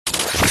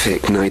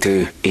Vic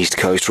Naidoo, East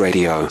Coast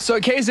Radio. So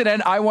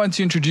KZN, I want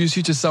to introduce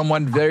you to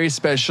someone very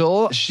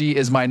special. She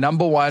is my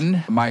number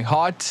one, my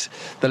heart,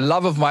 the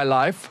love of my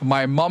life,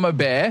 my mama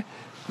bear,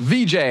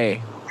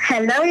 VJ.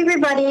 Hello,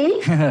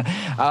 everybody.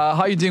 How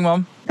are you doing,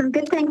 Mom? I'm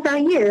good, thanks. How are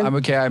you? I'm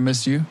okay. I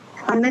miss you.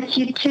 I miss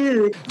you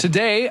too.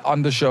 Today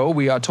on the show,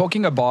 we are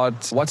talking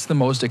about what's the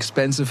most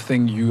expensive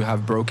thing you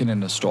have broken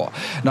in a store.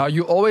 Now,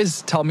 you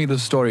always tell me the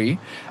story,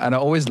 and I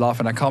always laugh,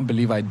 and I can't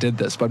believe I did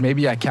this, but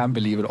maybe I can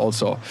believe it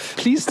also.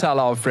 Please tell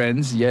our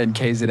friends here in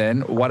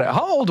KZN,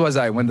 how old was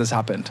I when this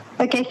happened?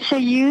 Okay, so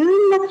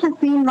you must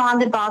have been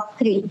around about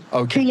 3.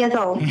 Okay. 3 years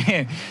old.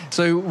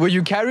 So were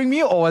you carrying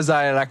me, or was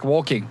I like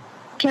walking?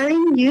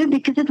 Carrying you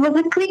because it was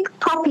a quick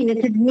pop-in.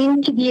 It was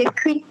meant to be a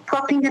quick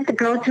pop-in at the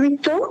grocery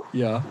store.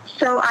 Yeah.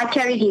 So I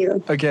carried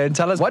you. Okay, and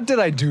tell us, what did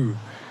I do?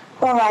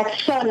 All right,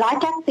 so like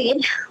I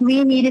said,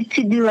 we needed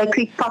to do a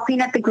quick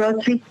pop-in at the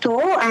grocery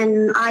store,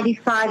 and I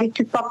decided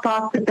to pop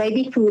past the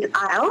baby food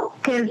aisle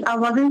because I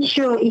wasn't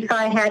sure if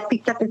I had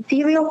picked up a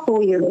cereal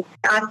for you.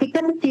 I picked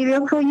up a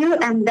cereal for you,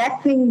 and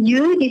that's when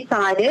you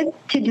decided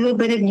to do a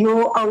bit of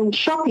your own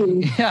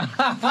shopping.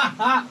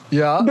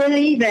 Yeah.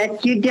 Believe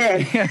it, you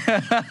did.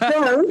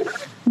 So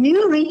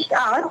you reached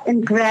out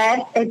and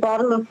grabbed a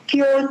bottle of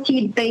pure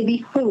teed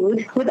baby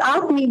food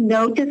without me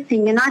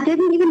noticing, and I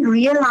didn't even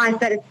realize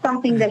that it's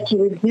something that you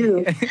would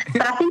do.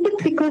 But I think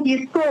it's because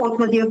you thought it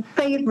was your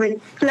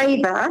favorite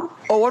flavor.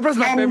 Oh, what was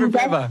my favorite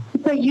flavor?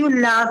 So you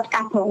loved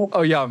apple.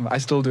 Oh, yeah, I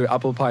still do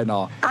apple pie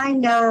now. I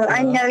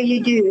know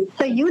you do.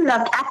 So you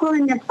loved apple,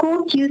 and of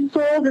course you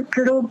saw this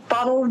little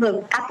bottles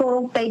of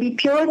apple baby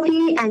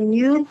purity, and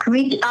you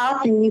reached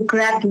out and you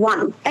grabbed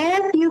one.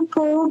 As you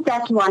pulled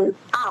that one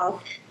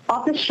out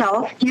off the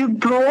shelf, you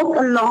brought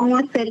along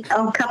with it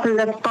a couple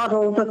of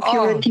bottles of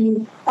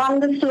purity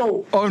on the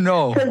floor. Oh,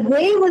 no. So there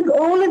was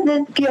all of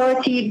this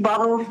purity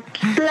bottles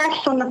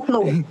splashed on the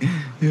floor.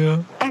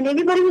 Yeah. And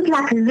everybody was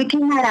like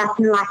looking at us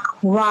and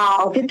like,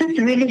 wow, did this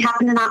really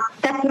happen? And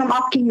that's what I'm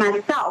asking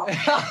myself.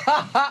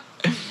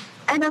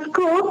 And of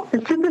course, the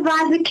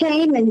supervisor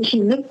came and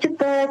she looked at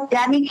the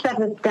damage that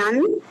was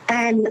done.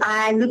 And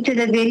I looked at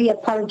her very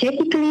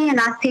apologetically, and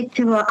I said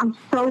to her, I'm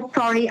so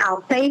sorry,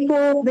 I'll pay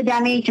for the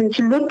damage. And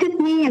she looked at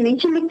me, and then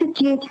she looked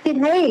at you and she said,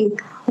 hey,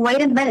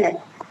 wait a minute.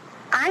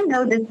 I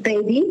know this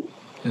baby.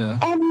 Yeah.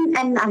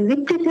 And I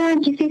looked at her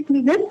and she said to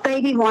me, this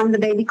baby won the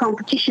baby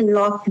competition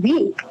last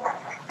week.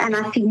 And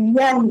I said,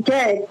 yeah, he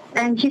did.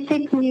 And she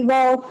said to me,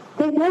 well,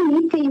 there's no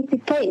need for you to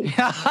pay.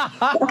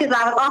 Because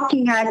I was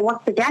asking her,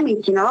 what's the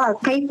damage, I'll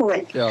pay for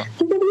it. Yeah.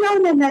 She said,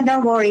 no,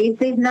 don't worry.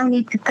 There's no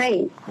need to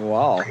pay.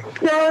 Wow.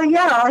 So,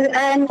 yeah,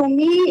 and for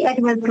me, it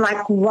was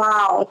like,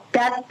 wow,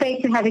 that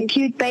pays to have a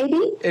cute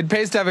baby. It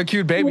pays to have a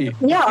cute baby.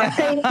 Yeah, it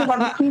pays to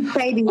have a cute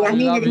baby. I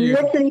mean, it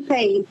literally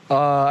pays.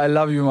 I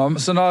love you, Mom.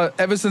 So now,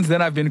 ever since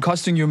then, I've been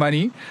costing you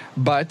money,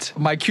 but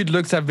my cute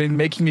looks have been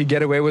making me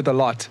get away with a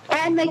lot.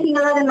 And making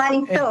a lot of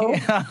money, too.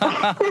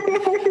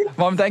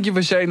 Mom, thank you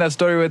for sharing that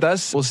story with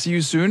us. We'll see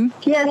you soon.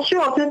 Yeah,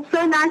 sure. It was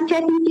so nice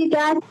chatting to you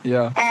guys.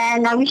 Yeah.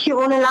 And I wish you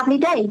all a lovely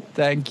day.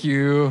 Thank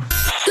you.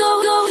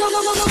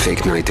 Vic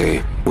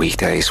Naidoo,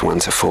 weekdays 1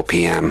 to 4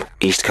 p.m.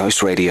 East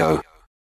Coast Radio.